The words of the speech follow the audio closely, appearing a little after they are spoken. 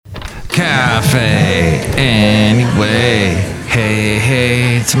Café. Anyway,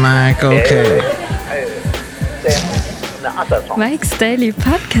 hey, it's Michael K. Mike's Daily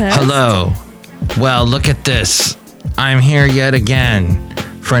Podcast. Hello. Well, look at this. I'm here yet again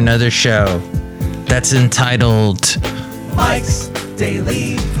for another show that's entitled Mike's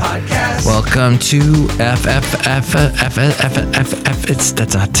Daily Podcast. Welcome to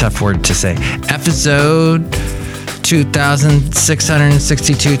that's a tough word to say. Episode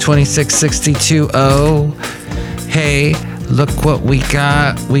 2662, 2662. Hey, look what we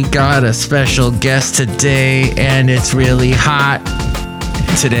got. We got a special guest today, and it's really hot.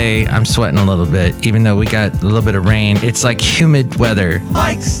 Today, I'm sweating a little bit, even though we got a little bit of rain. It's like humid weather.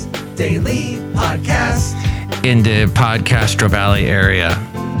 Mike's Daily Podcast. In the Podcastro Valley area.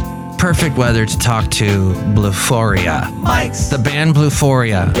 Perfect weather to talk to Bluphoria. Mike's the band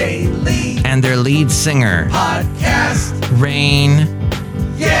Bluphoria. Daily and their lead singer. Podcast. Reign.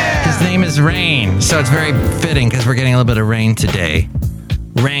 Yeah. His name is Reign, so it's very fitting because we're getting a little bit of rain today.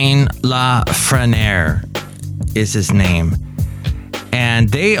 Reign LaFreneire is his name. And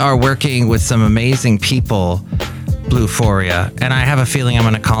they are working with some amazing people, Bluphoria, and I have a feeling I'm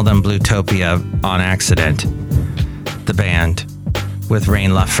going to call them Blutopia on accident. The band with Reign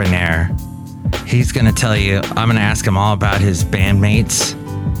LaFreneire. He's going to tell you, I'm going to ask him all about his bandmates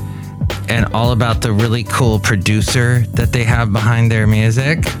and all about the really cool producer that they have behind their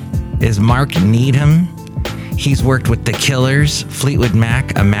music is Mark Needham. He's worked with The Killers, Fleetwood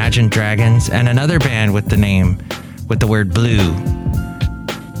Mac, Imagine Dragons, and another band with the word Blue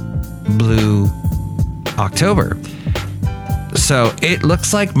October. So it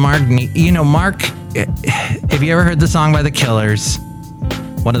looks like Mark, Mark, have you ever heard the song by The Killers?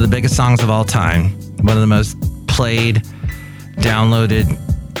 One of the biggest songs of all time. One of the most played, downloaded,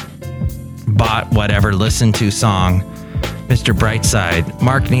 bought, whatever, listened to song, Mr. Brightside.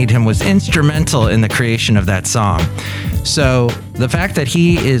 Mark Needham was instrumental in the creation of that song. So the fact that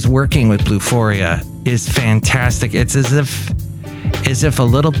he is working with Bluphoria is fantastic. It's as if a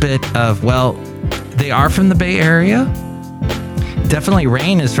little bit of, well, they are from the Bay Area. Definitely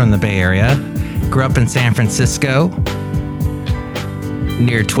Reign is from the Bay Area. Grew up in San Francisco,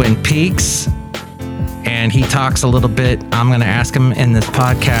 near Twin Peaks. And he talks a little bit. I'm going to ask him in this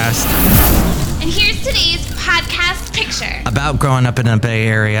podcast. And here's today's podcast picture. About growing up in the Bay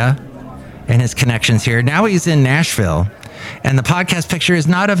Area and his connections here. Now he's in Nashville. And the podcast picture is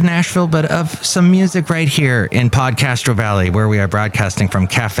not of Nashville, but of some music right here in Podcastro Valley, where we are broadcasting from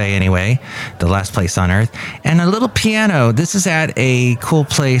Café anyway, the last place on earth. And a little piano. This is at a cool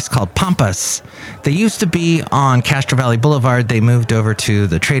place called Pampas. They used to be on Castro Valley Boulevard. They moved over to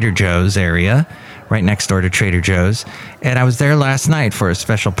the Trader Joe's area, right next door to Trader Joe's. And I was there last night for a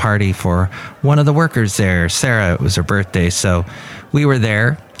special party for one of the workers there. Sarah, it was her birthday, so we were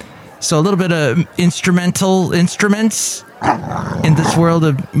there. So a little bit of instruments in this world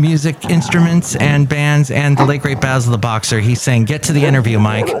of music, instruments and bands, and the late great Basil the Boxer. He's saying, get to the interview,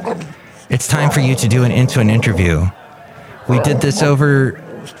 Mike. It's time for you to do an interview. We did this over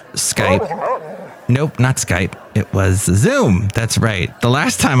Skype. Nope, not Skype. It was Zoom. That's right. The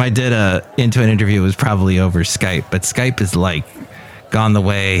last time I did an interview was probably over Skype, but Skype is like gone the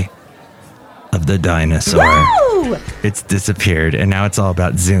way of the dinosaur. Woo! It's disappeared, and now it's all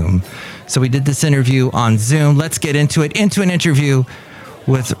about Zoom. So we did this interview on Zoom. Let's get into an interview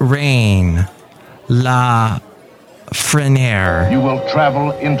with Reign LaFreneire. You will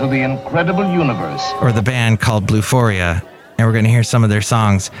travel into the incredible universe. Or the band called Bluphoria. And we're going to hear some of their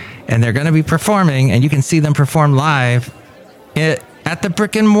songs. And they're going to be performing, and you can see them perform live at the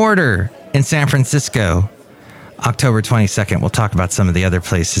Brick and Mortar in San Francisco, October 22nd. We'll talk about some of the other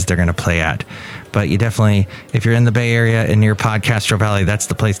places they're going to play at. But you definitely, if you're in the Bay Area and near Podcastro Valley, that's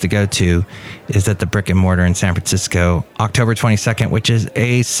the place to go to, is at the Brick and Mortar in San Francisco, October 22nd, which is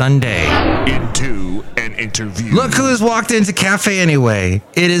a Sunday. Into an interview. Look who has walked into Café anyway.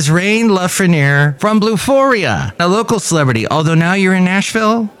 It is Reign LaFreneire from Bluphoria, a local celebrity. Although now you're in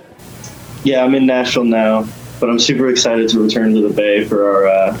Nashville? Yeah, I'm in Nashville now, but I'm super excited to return to the Bay for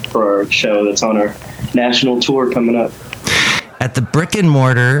our show that's on our national tour coming up. At the Brick and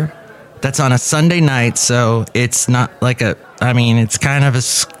Mortar. That's on a Sunday night, so it's not like it's kind of a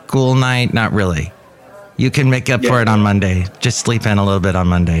school night. Not really. You can make up for it on Monday. Just sleep in a little bit on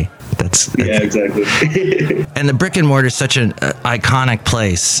Monday. That's exactly. And the Brick and Mortar is such an iconic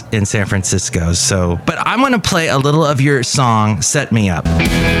place in San Francisco. So, but I'm going to play a little of your song, Set Me Up.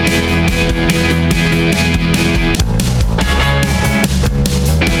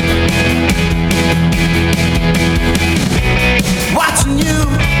 Watching you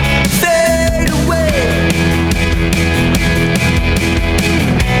fade away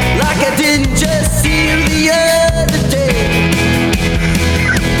like I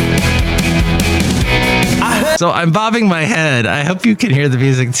So I'm bobbing my head. I hope you can hear the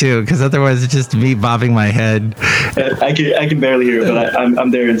music too, because otherwise it's just me bobbing my head. I can barely hear it, but I'm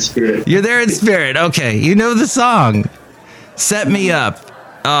there in spirit. You're there in spirit. Okay, you know the song, "Set Me Up,"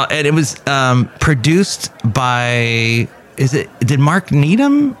 and it was produced by. Did Mark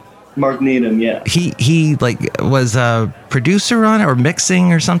Needham? Mark Needham, yeah. He was a producer on it or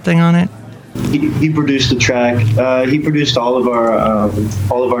mixing or something on it. He produced the track. He produced all of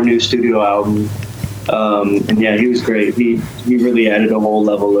our new studio album. And yeah, he was great. He really added a whole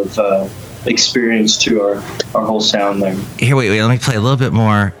level of experience to our whole sound there. Here, wait. Let me play a little bit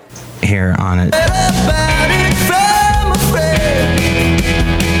more here on it.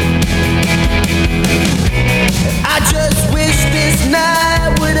 I just wish this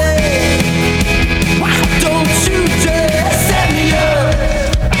night would end. Why don't you just set me up?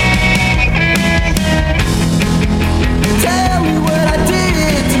 Tell me what I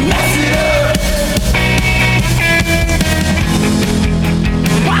did to mess it up.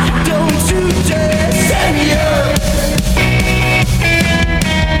 Why don't you just set me up?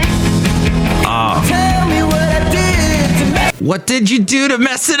 Tell me what I did to mess. What did you do to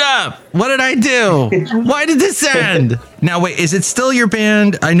mess it up? What did I do? Why did this end? Now wait, is it still your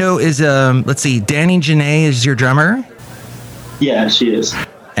band? I know is let's see, Danny Janae is your drummer? Yeah, she is.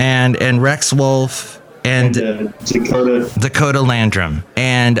 And Rex Wolf and Dakota Landrum.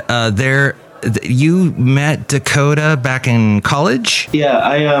 And you met Dakota back in college? Yeah,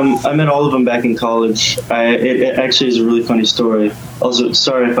 I met all of them back in college. It actually is a really funny story. Also,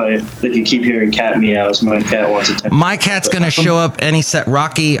 sorry if you keep hearing cat meows. My cat wants attention. My cat's gonna show up any set.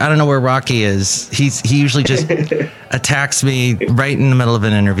 Rocky, I don't know where Rocky is. He usually just attacks me right in the middle of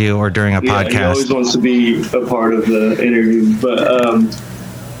an interview or during a podcast. He always wants to be a part of the interview. But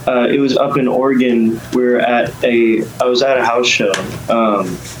it was up in Oregon. I was at a house show.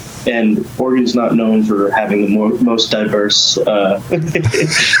 And Oregon's not known for having the most diverse group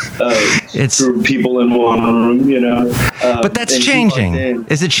of people in one room, you know. But that's changing.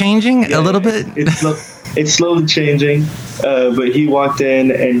 Is it changing a little bit? It's slowly changing. But he walked in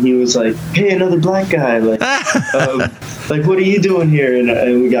and he was like, "Hey, another black guy! Like, what are you doing here?"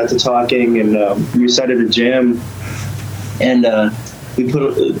 And we got to talking, and we decided to jam. And we put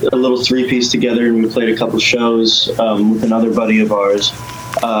a little 3-piece together, and we played a couple shows with another buddy of ours.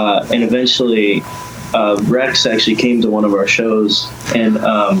 And eventually, Rex actually came to one of our shows, and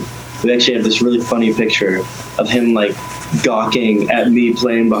we actually have this really funny picture of him like gawking at me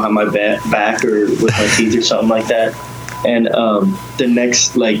playing behind my back or with my teeth or something like that. And the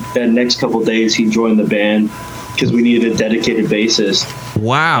next couple days, he joined the band because we needed a dedicated bassist.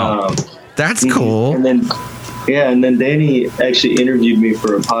 Wow, that's cool. And then Danny actually interviewed me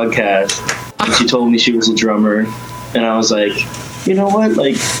for a podcast, and she told me she was a drummer, and I was like, you know what?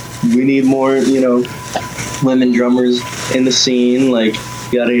 Like, we need more, women drummers in the scene. Like,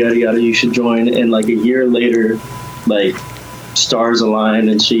 yada yada yada. You should join. And like a year later, like, stars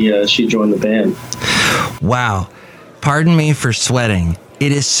aligned, and she joined the band. Wow. Pardon me for sweating.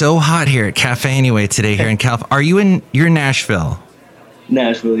 It is so hot here at Café anyway today here in California. You're in Nashville?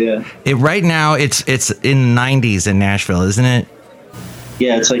 Nashville, yeah. Right now it's in the 90s in Nashville, isn't it?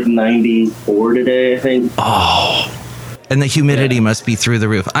 Yeah, it's like 94 today, I think. Oh. And the humidity must be through the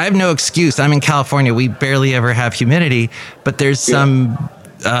roof. I have no excuse. I'm in California. We barely ever have humidity, but there's some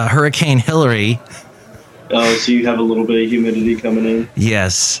Hurricane Hillary. Oh, so you have a little bit of humidity coming in?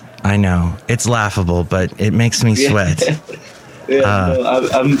 Yes, I know. It's laughable, but it makes me sweat.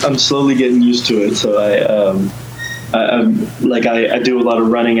 I'm slowly getting used to it. So I do a lot of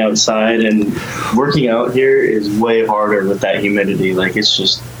running outside, and working out here is way harder with that humidity. Like, it's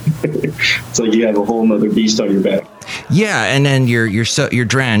just, it's like you have a whole nother beast on your back. Yeah, and then you're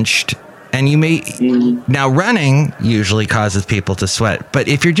drenched, and you may now running usually causes people to sweat. But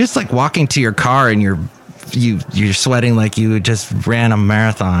if you're just like walking to your car and you're sweating like you just ran a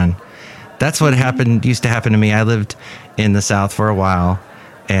marathon, that's what used to happen to me. I lived in the South for a while,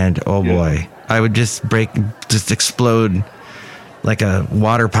 and oh boy, I would just explode like a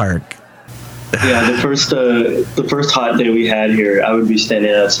water park. Yeah, the first hot day we had here, I would be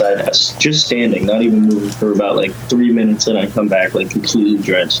standing outside, just standing, not even moving, for about like 3 minutes, and I'd come back like completely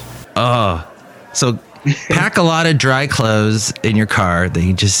drenched. Oh, so pack a lot of dry clothes in your car that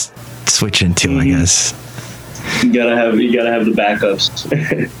you just switch into, I guess. You gotta have the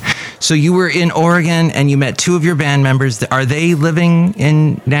backups. So you were in Oregon and you met two of your band members. Are they living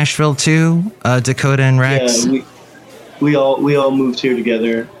in Nashville too? Dakota and Rex? Yeah, we all moved here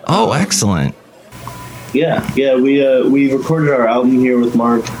together. Oh, excellent. Yeah. We recorded our album here with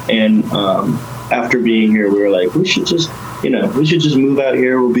Mark, and after being here, we were like, we should just move out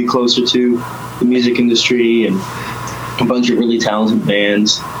here. We'll be closer to the music industry and a bunch of really talented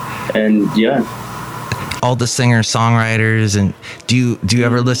bands. And yeah, all the singer songwriters. And do you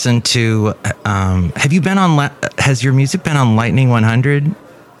ever listen to has your music been on Lightning 100,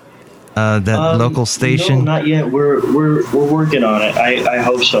 that local station? No, not yet. We're working on it. I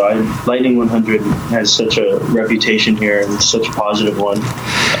hope so. Lightning 100 has such a reputation here and such a positive one,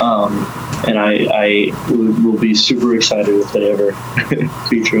 and I will be super excited if they ever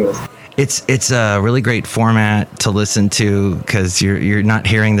feature us. It's a really great format to listen to because you're not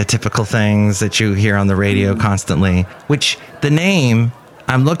hearing the typical things that you hear on the radio constantly. Which the name,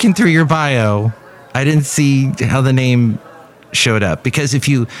 I'm looking through your bio, I didn't see how the name showed up, because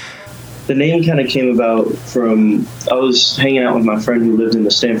the name kind of came about from, I was hanging out with my friend who lived in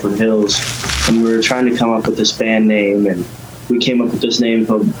the Stanford Hills, and we were trying to come up with this band name, and we came up with this name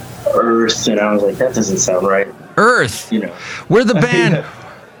called Earth, and I was like, that doesn't sound right. Earth, we're the band.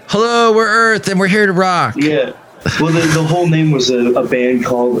 Hello, we're Earth, and we're here to rock. Yeah. Well, the whole name was a band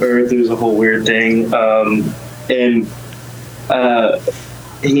called Earth. It was a whole weird thing. And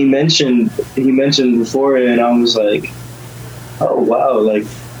he mentioned Bluphoria, and I was like, oh wow, like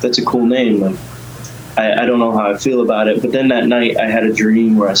that's a cool name. Like I don't know how I feel about it, but then that night I had a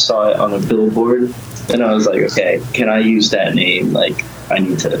dream where I saw it on a billboard, and I was like, okay, can I use that name? Like I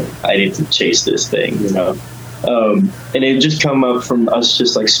need to chase this thing, and it just come up from us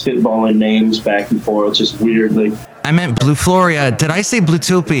just like spitballing names back and forth, just weirdly. I meant Bluphoria. Did I say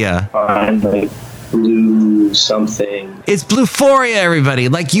Blutopia? Like blue something. It's Bluphoria, everybody,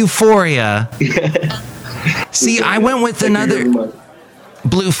 like Euphoria. See, I went with another.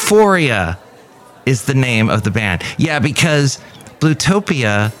 Bluphoria is the name of the band. Yeah, because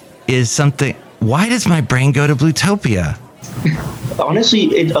Blutopia is something. Why does my brain go to Blutopia?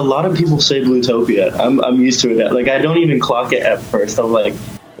 Honestly, a lot of people say Blutopia. I'm used to it. Like I don't even clock it at first. I'm like,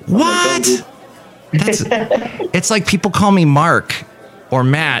 what? It's like people call me Mark or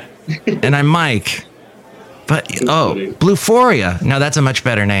Matt, and I'm Mike. But Bluphoria. No, that's a much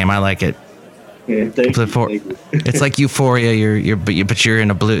better name. I like it. Yeah, thank you. It's like Euphoria. But you're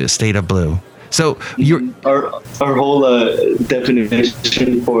in a state of blue. So our whole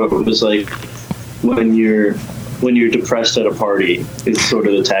definition for it was like when you're depressed at a party is sort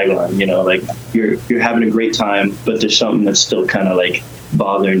of the tagline. Like you're having a great time, but there's something that's still kind of like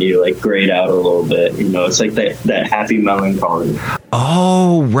bothering you, like grayed out a little bit. It's like that happy melancholy.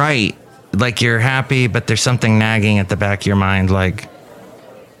 Oh, right. Like you're happy, but there's something nagging at the back of your mind, like,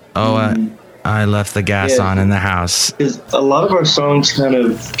 I left the gas on in the house. A lot of our songs kind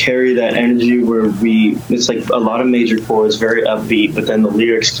of carry that energy where it's like a lot of major chords, very upbeat, but then the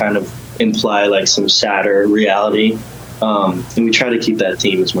lyrics kind of imply like some sadder reality. And we try to keep that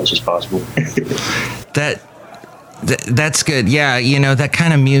theme as much as possible. That's good. Yeah, that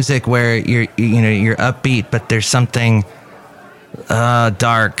kind of music where you're upbeat, but there's something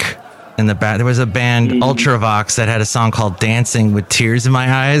dark in the back. There was a band, Ultravox, that had a song called Dancing with Tears in My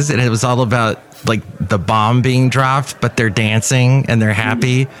Eyes, and it was all about like the bomb being dropped, but they're dancing and they're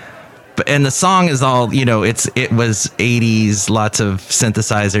happy. And the song is all, it was 80s, lots of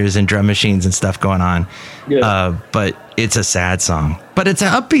synthesizers and drum machines and stuff going on. Yeah. But it's a sad song, but it's an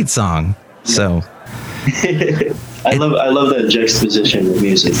upbeat song. Yeah. So I love that juxtaposition of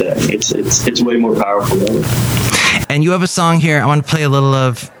music there. It's way more powerful than it. And you have a song here I want to play a little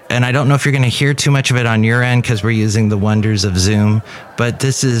of, and I don't know if you're going to hear too much of it on your end because we're using the wonders of Zoom, but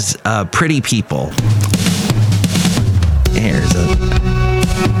this is Pretty People. Here's it.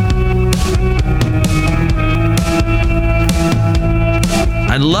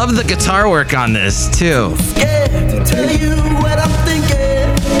 I love the guitar work on this too. Scared to tell you what I'm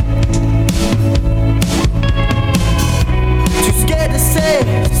thinking. Too scared to say,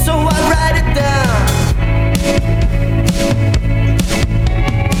 so I write it down.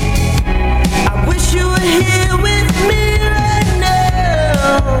 I wish you were here with me right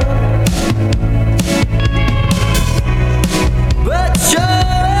now, but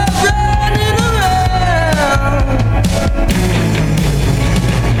you're running around.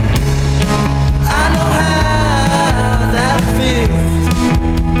 I know how that feels.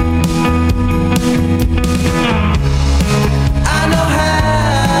 I know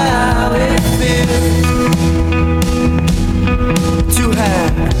how it feels to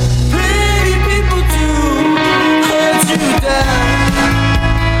have pretty people to hold you down.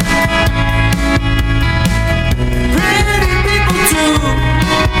 Pretty people to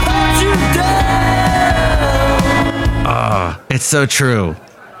hold you down. It's so true.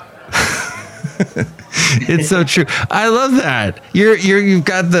 It's so true. I love that. You've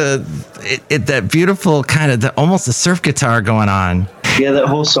got that beautiful kind of almost a surf guitar going on. Yeah, that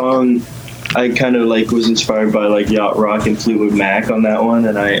whole song, I kind of like was inspired by like yacht rock and Fleetwood Mac on that one,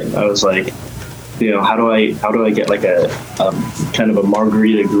 and I was like, how do I get like a kind of a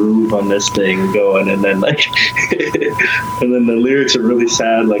margarita groove on this thing going, and then like and then the lyrics are really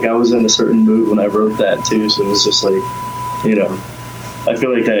sad. Like I was in a certain mood when I wrote that too, so it was just like, I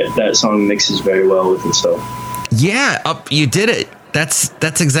feel like that song mixes very well with itself. Yeah, you did it.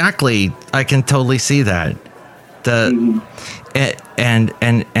 That's exactly. I can totally see that. I'm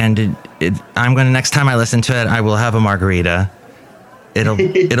going to, next time I listen to it, I will have a margarita.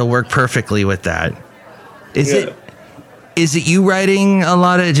 It'll work perfectly with that. Is it you writing a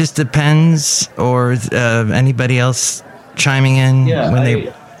lot? It just depends, or anybody else chiming in? Yeah,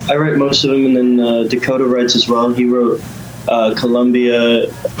 I write most of them, and then Dakota writes as well. He wrote Columbia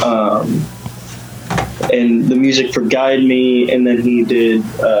and the music for Guide Me, and then he did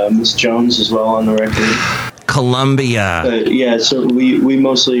Miss Jones as well on the record. Columbia. Yeah, so we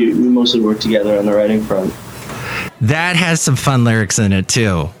mostly work together on the writing front. That has some fun lyrics in it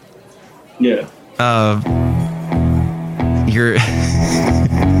too. Yeah.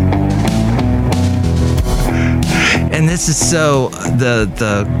 And this is so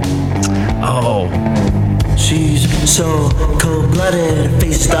She's so cold-blooded,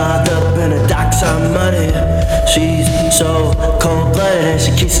 face starred up and her docks are muddy. She's so cold-blooded and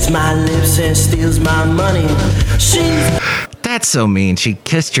she kisses my lips and steals my money. That's so mean. She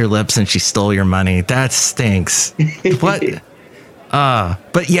kissed your lips and she stole your money. That stinks. What?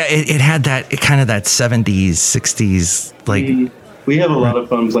 But yeah, it had that kind of that 70s, 60s like. We have a lot of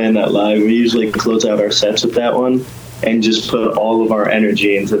fun playing that live. We usually close out our sets with that one and just put all of our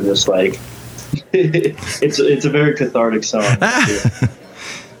energy into this like. It's a very cathartic song.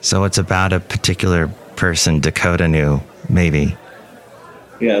 So it's about a particular person Dakota knew, maybe.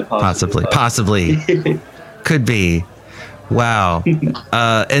 Yeah, possibly. Could be. Wow.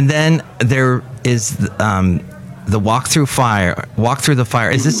 And then there is the Walk Through the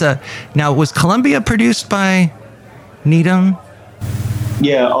Fire. Is this now was Columbia produced by Needham?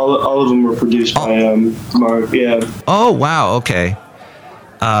 Yeah, all of them were produced by Mark. Yeah. Oh wow. Okay.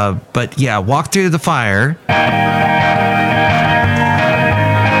 But yeah, Walk Through the Fire.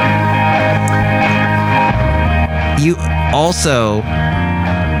 You also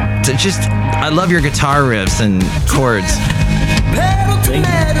I love your guitar riffs and chords. Pedal to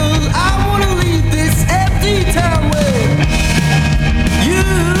metal, I wanna leave this empty town with you.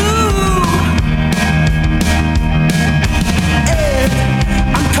 And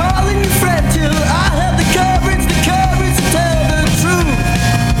I'm calling you friend till I have the courage to tell the truth.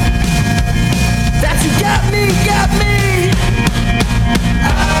 That you got me.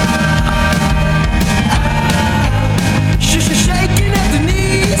 Shaking at the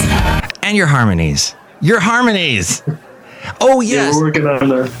knees. And your harmonies. Oh yes. Yeah, we're working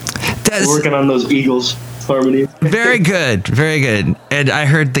on those Eagles harmonies. Very good. And I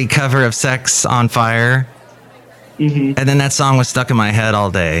heard the cover of Sex on Fire. Mm-hmm. And then that song was stuck in my head all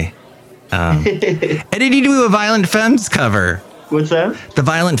day. And did you do a Violent Femmes cover? What's that? The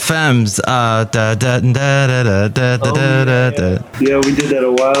Violent Femmes. Yeah, we did that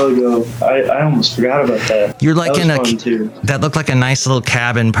a while ago. I almost forgot about that. You're like that looked like a nice little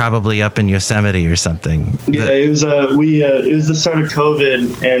cabin, probably up in Yosemite or something. Yeah, it was it was the start of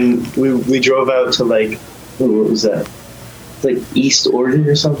COVID, and we drove out to like, what was that? Like East Oregon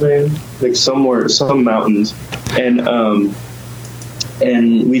or something, like some mountains,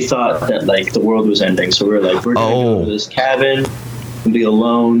 and we thought that like the world was ending, so we were like, we're gonna go to this cabin and be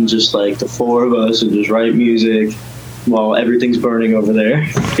alone, just like the four of us, and just write music while everything's burning over there.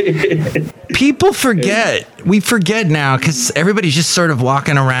 People forget. We forget now because everybody's just sort of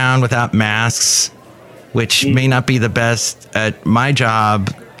walking around without masks, which may not be the best. At my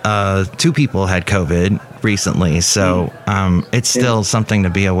job, 2 people had COVID recently, so it's still something to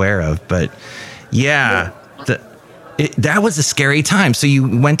be aware of. But yeah. That was a scary time. So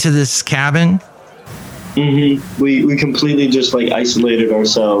you went to this cabin? Mm-hmm. We completely just like isolated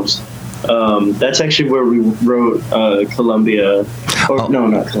ourselves. That's actually where we wrote Columbia. No,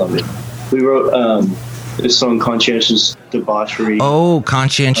 not Columbia. We wrote this song, Conscientious Debauchery. Oh,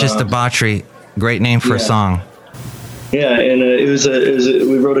 Conscientious Debauchery. Great name for a song. Yeah, and it was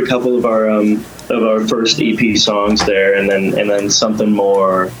we wrote a couple of our first EP songs there, and then something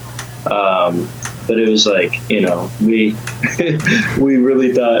more. But it was like, we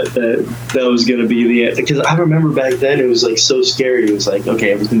really thought that was going to be the end. Because I remember back then it was like so scary. It was like,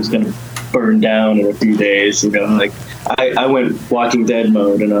 okay, everything's going to burn down in a few days. Like I went Walking Dead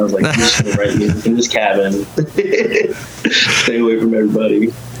mode, and I was like, I'm just gonna write music in this cabin. Stay away from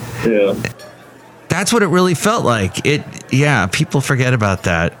everybody. Yeah. That's what it really felt like. People forget about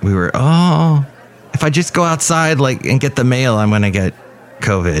that. We were, if I just go outside and get the mail, I'm going to get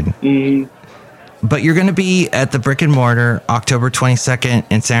COVID. Mm. But you're going to be at the Brick and Mortar October 22nd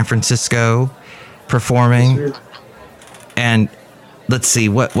in San Francisco performing. Yes, and let's see,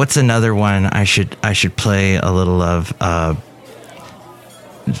 what's another one I should play a little of?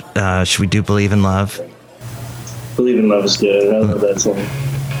 Should we do Believe in Love? Believe in Love is good. I love that song.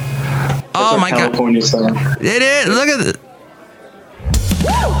 Oh my California God. Song. It is. Look at it.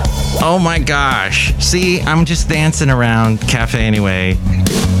 Oh my gosh. See, I'm just dancing around Café anyway.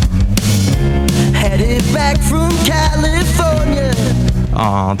 Headed back from California.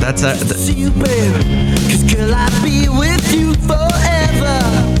 Oh, that's a. See you, babe. 'Cause girl, I'll be with you forever.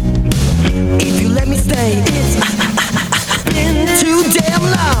 If you let me stay, it's been too damn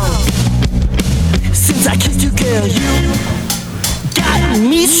long since I kissed you, girl. You got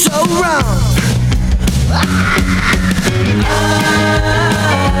me so wrong.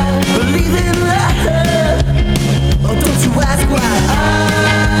 I believe in love. Oh, don't you ask why.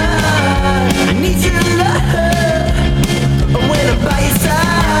 I need your love. Oh, when I'm by your side,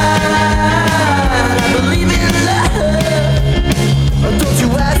 I believe in love. Oh, don't you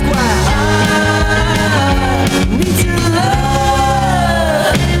ask why. I need your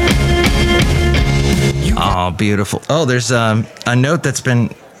love. Oh, beautiful. Oh, there's a note that's been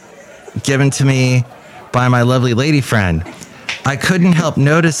given to me by my lovely lady friend. I couldn't help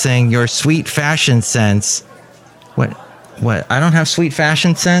noticing your sweet fashion sense. What? I don't have sweet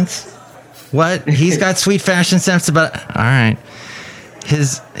fashion sense? What? He's got sweet fashion sense about... All right.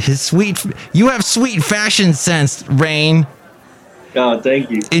 His sweet... You have sweet fashion sense, Reign. Oh, thank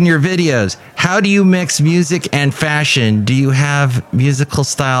you. In your videos. How do you mix music and fashion? Do you have musical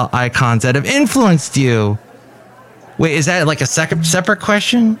style icons that have influenced you? Wait, is that like a separate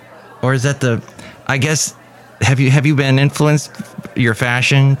question? Or is that the... I guess... Have you been influenced your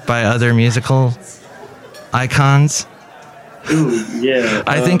fashion by other musical icons? Ooh, yeah.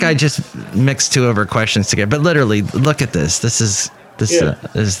 I think I just mixed two of her questions together. But literally, look at this. This was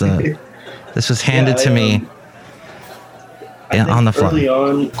handed to me on the fly. Early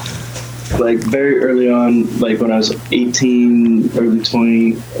on, very early on, when I was 18, early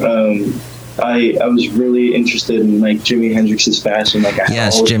 20, I was really interested in Jimi Hendrix's fashion.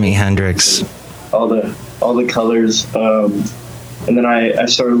 Yes, Jimi Hendrix. All the colors, and then I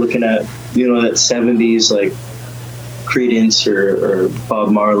started looking at that 70s Creedence or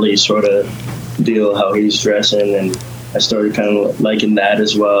Bob Marley sort of deal, how he's dressing, and I started kind of liking that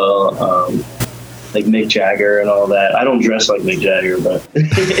as well, Mick Jagger and all that. I don't dress like Mick Jagger, but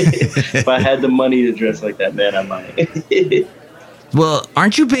if I had the money to dress like that man, I might. Well,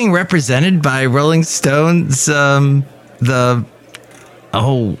 aren't you being represented by Rolling Stones?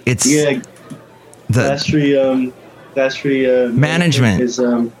 Vastry management is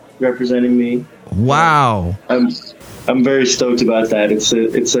representing me. Wow. I'm very stoked about that. It's so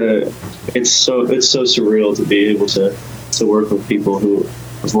surreal to be able to work with people who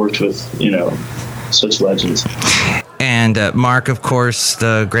have worked with such legends. And Mark, of course,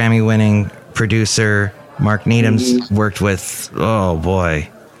 the Grammy-winning producer, Mark Needham's worked with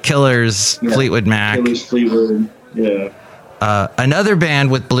Killers, Fleetwood Mac. Killers, Fleetwood, yeah. Another band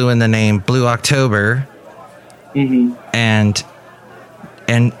with blue in the name, Blue October, and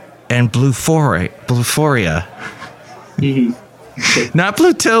Bluphoria. Not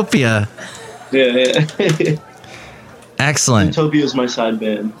Blutopia. Yeah. Excellent. Blutopia is my side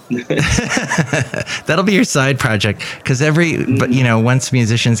band. That'll be your side project, because once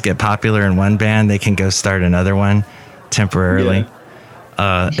musicians get popular in one band, they can go start another one temporarily.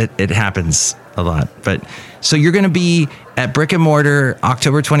 Yeah. It happens a lot. But so you're going to be at Brick and Mortar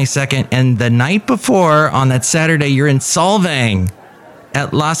October 22nd, and the night before, on that Saturday, you're in Solvang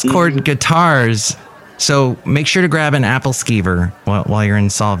at Lost Chord Guitars. So make sure to grab an apple skeever while you're in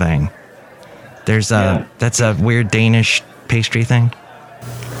Solvang. That's a weird Danish pastry thing.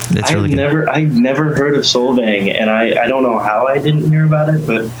 I've never heard of Solvang, and I don't know how I didn't hear about it,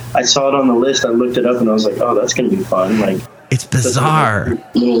 but I saw it on the list. I looked it up, and I was like, oh, that's going to be fun. It's bizarre.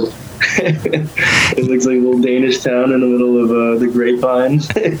 It looks like a little Danish town in the middle of the grapevine.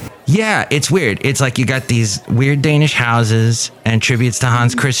 Yeah, it's weird. It's like you got these weird Danish houses and tributes to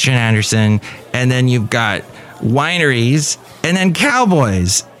Hans Christian Andersen, and then you've got wineries, and then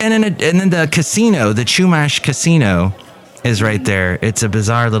cowboys, and then the casino, the Chumash Casino, is right there. It's a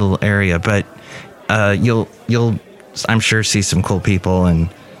bizarre little area, but you'll I'm sure see some cool people and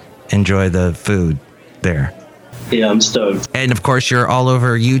enjoy the food there. Yeah, I'm stoked. And of course, you're all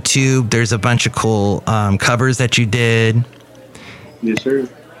over YouTube. There's a bunch of cool covers that you did. Yes, sir.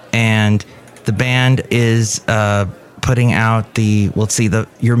 And the band is putting out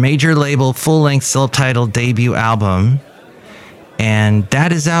your major label full-length self-titled debut album. And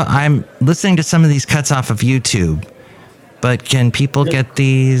that is out. I'm listening to some of these cuts off of YouTube. But can people get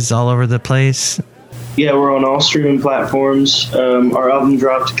these all over the place? Yeah, we're on all streaming platforms. Our album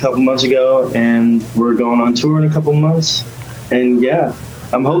dropped a couple months ago, and we're going on tour in a couple months. And yeah,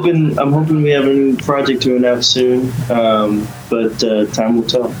 I'm hoping we have a new project to announce soon. But time will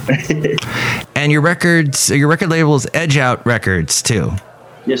tell. And your record label is Edge Out Records too.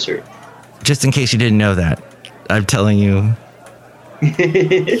 Yes, sir. Just in case you didn't know that, I'm telling you.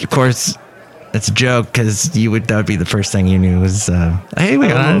 Of course. It's a joke because that would be the first thing you knew was, hey, we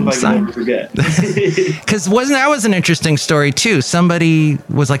got to sign. Forget. Because that was an interesting story too. Somebody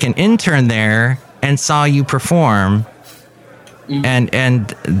was like an intern there and saw you perform,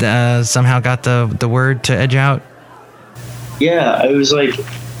 and somehow got the word to Edge Out. Yeah, I was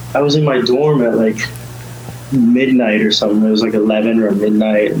in my dorm at like midnight or something. It was like 11 or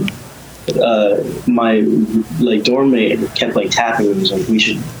midnight. And, my like dorm mate kept like tapping me. He was like, we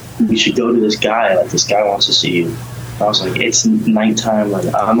should go to this guy. Like, this guy wants to see you. I was like, it's nighttime.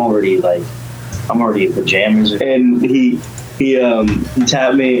 Like, I'm already in pajamas. And he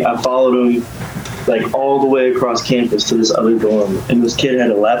tapped me. I followed him like all the way across campus to this other dorm. And this kid had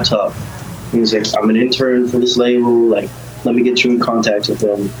a laptop. He was like, I'm an intern for this label. Like, let me get you in contact with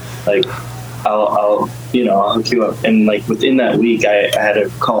them. Like, I'll hook you up. And like within that week, I had a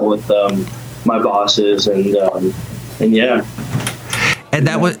call with my bosses and yeah. And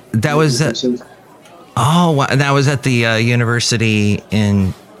that was that was at the university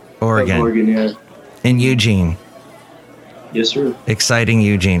in Oregon. Oregon, yeah. In Eugene. Yes, sir. Exciting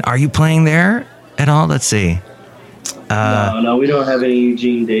Eugene. Are you playing there at all? Let's see. No, we don't have any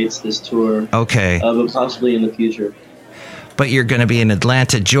Eugene dates this tour. Okay. But possibly in the future. But you're going to be in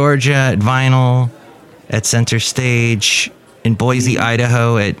Atlanta, Georgia at Vinyl, at Center Stage, in Boise,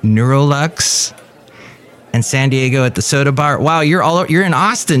 Idaho at Neurolux, and San Diego at the Soda Bar. Wow, you're in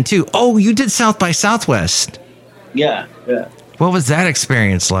Austin too. Oh, you did South by Southwest. Yeah. What was that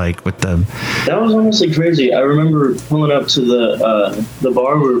experience like with them? That was honestly crazy. I remember pulling up to the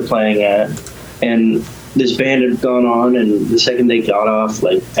bar we were playing at, and this band had gone on, and the second they got off,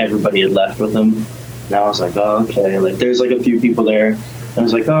 like everybody had left with them. And I was like, oh, okay. Like, there's like a few people there. And I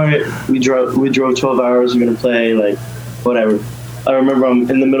was like, all right, we drove 12 hours. We're gonna play, like, whatever. I remember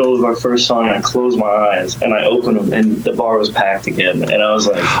I'm in the middle of our first song, and I closed my eyes, and I opened them, and the bar was packed again. And I was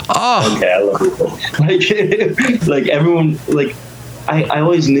like, oh, okay, I love it. Like everyone, like, I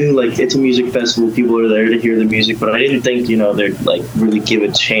always knew, like, it's a music festival. People are there to hear the music, but I didn't think, they'd, like, really give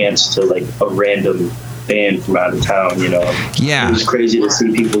a chance to, like, a random band from out of town, Yeah. It was crazy to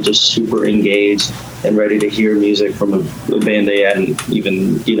see people just super engaged and ready to hear music from a band they hadn't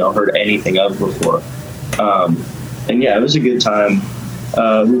even, heard anything of before. And yeah, it was a good time.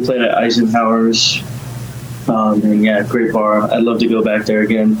 We played at Eisenhower's. And yeah, great bar. I'd love to go back there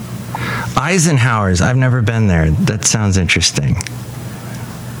again. Eisenhower's. I've never been there. That sounds interesting.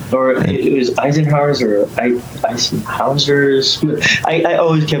 Or it was Eisenhower's or Eisenhower's. I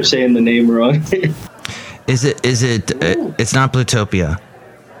always kept saying the name wrong. Is it? It's not Blutopia.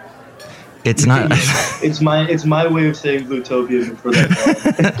 It's not. It's my way of saying Blutopia before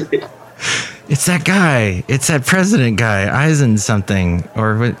that. It's that guy. It's that president guy, Eisen something,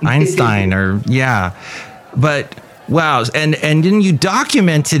 or Einstein, or yeah. But wow, and then you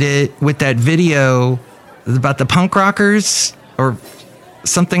documented it with that video about the punk rockers or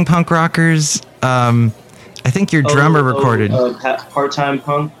something punk rockers. I think your drummer recorded Part-Time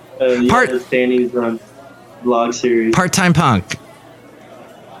Punk. Danny's vlog series. Part-Time Punk.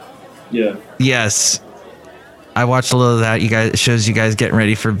 Yeah. Yes. I watched a little of that. You guys, it shows you guys getting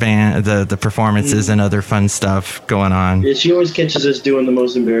ready for the performances and other fun stuff going on. Yeah, she always catches us doing the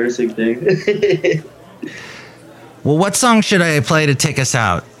most embarrassing thing. Well, what song should I play to take us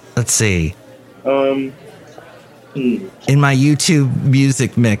out? Let's see. In my YouTube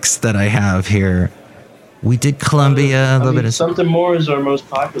music mix that I have here, we did Columbia, a little bit of Something More is our most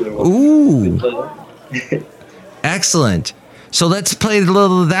popular one. Ooh. Excellent. So let's play a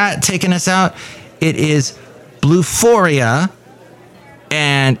little of that, taking us out. It is Bluphoria,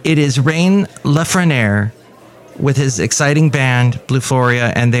 and it is Reign LaFreneire with his exciting band,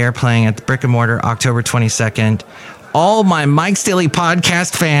 Bluphoria, and they are playing at the Brick and Mortar October 22nd. All my Mike's Daily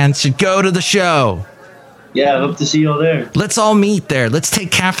Podcast fans should go to the show. Yeah, I hope to see you all there. Let's all meet there. Let's take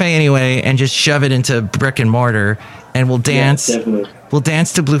Café anyway and just shove it into Brick and Mortar, and we'll dance. Yeah, definitely. We'll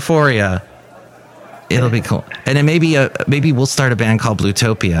dance to Bluphoria. It'll be cool. And then maybe we'll start a band called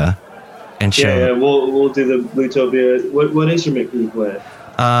Blutopia and show. Yeah, we'll do the Blutopia. What instrument can you play?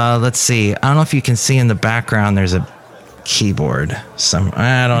 Let's see. I don't know if you can see in the background. There's a keyboard.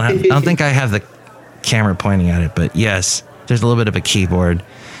 I don't think I have the camera pointing at it, but yes, there's a little bit of a keyboard.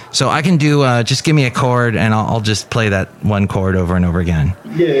 So I can do. Just give me a chord, and I'll just play that one chord over and over again.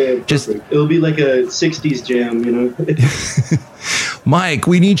 Yeah, just it'll be like a '60s jam, you know. Mike,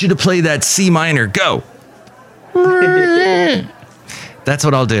 we need you to play that C minor. Go. That's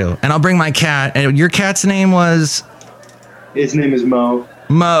what I'll do, and I'll bring my cat. And your cat's name was? His name is Mo.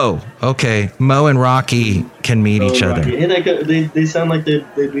 Mo. Okay, Mo and Rocky can meet each other. And they sound like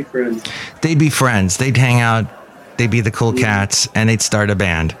they'd be friends. They'd be friends. They'd hang out. They'd be the cool cats, and they'd start a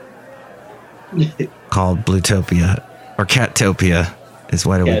band called Blutopia, or Cattopia is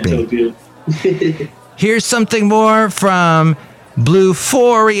what it would be. Here's something more from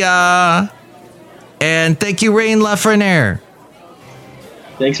Bluphoria, and thank you, Reign LaFreneire.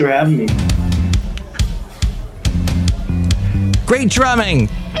 Thanks for having me. Great drumming,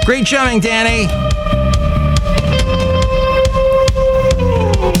 Danny.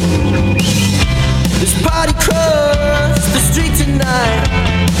 This party crossed the street tonight.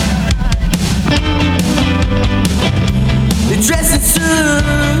 They dress in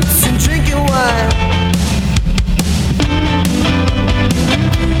suits and drinking wine.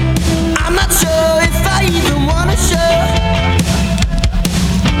 I'm not sure if I even wanna show.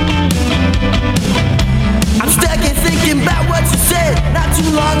 I'm stuck in thinking about what you said not too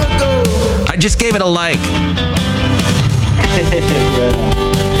long ago. I just gave it a like.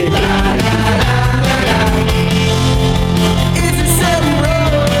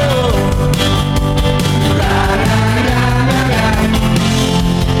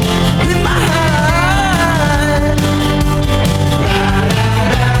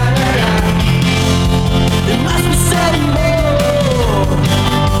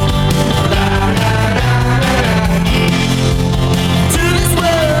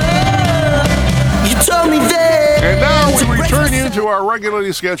 To our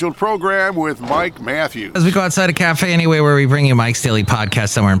regularly scheduled program with Mike Matthews. As we go outside a cafe anyway, where we bring you Mike's Daily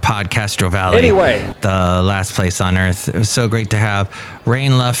Podcast somewhere in Podcastro Valley. Anyway, the last place on earth. It was so great to have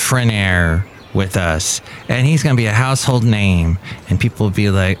Reign LaFreneire with us, and he's going to be a household name, and people will be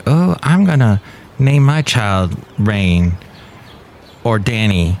like, "Oh, I'm gonna name my child Reign or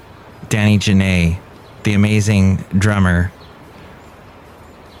Danny Janae, the amazing drummer,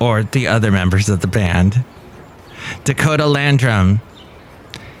 or the other members of the band." Dakota Landrum,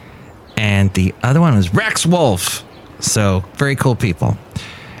 and the other one was Rex Wolf. So very cool people.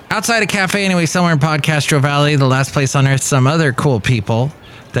 Outside a cafe anyway, somewhere in Podcastro Valley, the last place on earth, some other cool people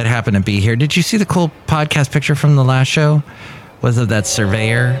that happen to be here. Did you see the cool podcast picture from the last show? Was it that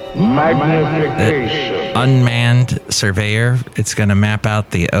surveyor? Magnification. That unmanned surveyor. It's going to map out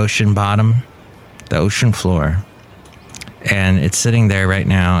the ocean bottom, the ocean floor. And it's sitting there right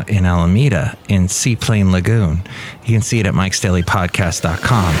now in Alameda in Seaplane Lagoon. You can see it at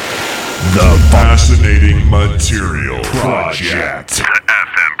mikesdailypodcast.com. The Fascinating Material Project. The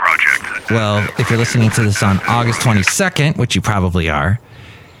FM Project. Well, if you're listening to this on August 22nd, which you probably are,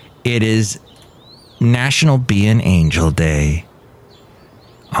 it is National Be an Angel Day.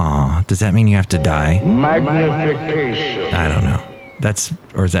 Aw, does that mean you have to die? Magnification. I don't know.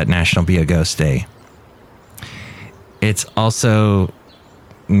 Or is that National Be a Ghost Day? It's also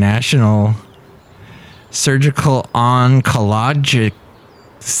National Surgical Oncologist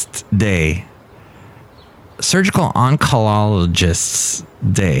Day. Surgical Oncologists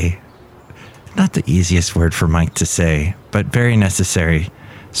Day. Not the easiest word for Mike to say, but very necessary.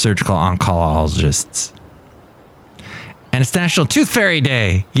 Surgical Oncologists. And it's National Tooth Fairy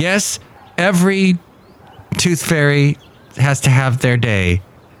Day. Yes, every tooth fairy has to have their day,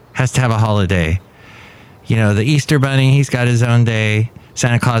 has to have a holiday. You know, the Easter Bunny, he's got his own day.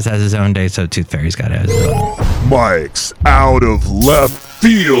 Santa Claus has his own day, so Tooth Fairy's got his own. Mike's Out of Left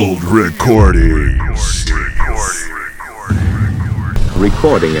Field Recordings.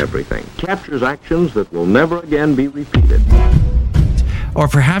 Recording everything captures actions that will never again be repeated. Or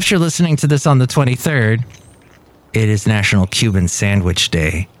perhaps you're listening to this on the 23rd. It is National Cuban Sandwich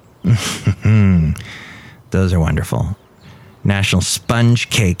Day. Those are wonderful. National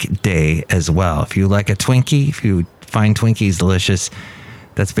Sponge Cake Day as well. If you like a Twinkie, if you find Twinkies delicious,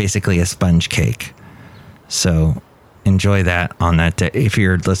 that's basically a sponge cake. So enjoy that on that day if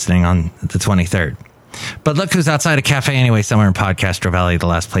you're listening on the 23rd. But look who's outside a cafe anyway, somewhere in Podcastro Valley, the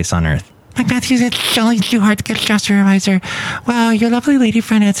last place on earth. Mike Matthews, it's Jolly Shoehart, the guest job supervisor. Wow, your lovely lady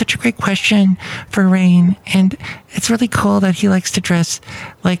friend had such a great question for Reign, and it's really cool that he likes to dress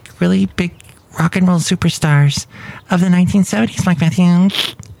like really big rock and roll superstars of the 1970s, Mike Matthew?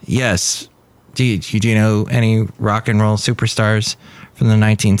 Yes. Do you know any rock and roll superstars from the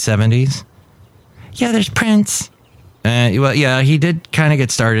 1970s? Yeah, there's Prince. Well, yeah, he did kind of get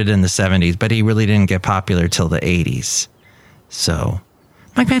started in the 70s, but he really didn't get popular till the 80s. So,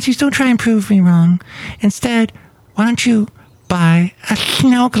 Mike Matthews, don't try and prove me wrong. Instead, why don't you buy a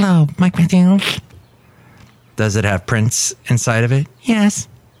snow globe, Mike Matthews? Does it have Prince inside of it? Yes.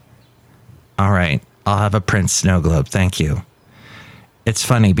 All right, I'll have a Prince snow globe. Thank you. It's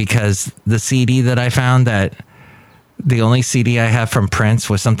funny because the CD that I found, that the only CD I have from Prince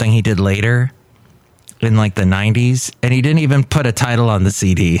was something he did later in like the 90s, and he didn't even put a title on the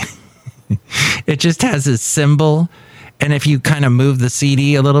CD. It just has his symbol, and if you kind of move the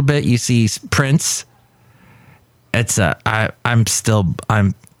CD a little bit, you see Prince. It's I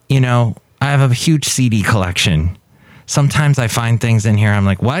have a huge CD collection. Sometimes I find things in here, I'm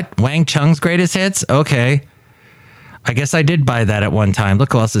like, what? Wang Chung's greatest hits? Okay. I guess I did buy that at one time.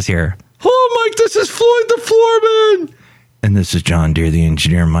 Look who else is here. Oh, Mike, this is Floyd the Floorman. And this is John Deere, the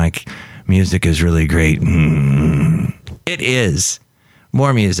engineer. Mike, music is really great. It is.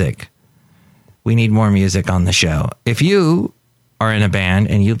 More music. We need more music on the show. If you are in a band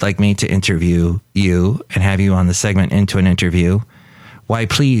and you'd like me to interview you and have you on the segment Into an Interview, why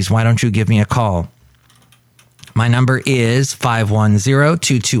don't you give me a call? My number is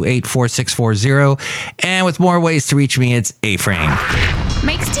 510-228-4640. And with more ways to reach me, it's A-Frame.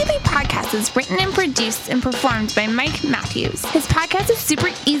 Mike's Daily Podcast is written and produced and performed by Mike Matthews. His podcast is super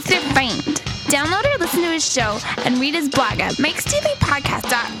easy to find. Download or listen to his show and read his blog at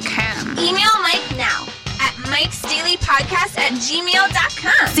mikesdailypodcast.com. Email Mike now at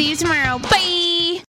mikesdailypodcast@gmail.com. See you tomorrow. Bye!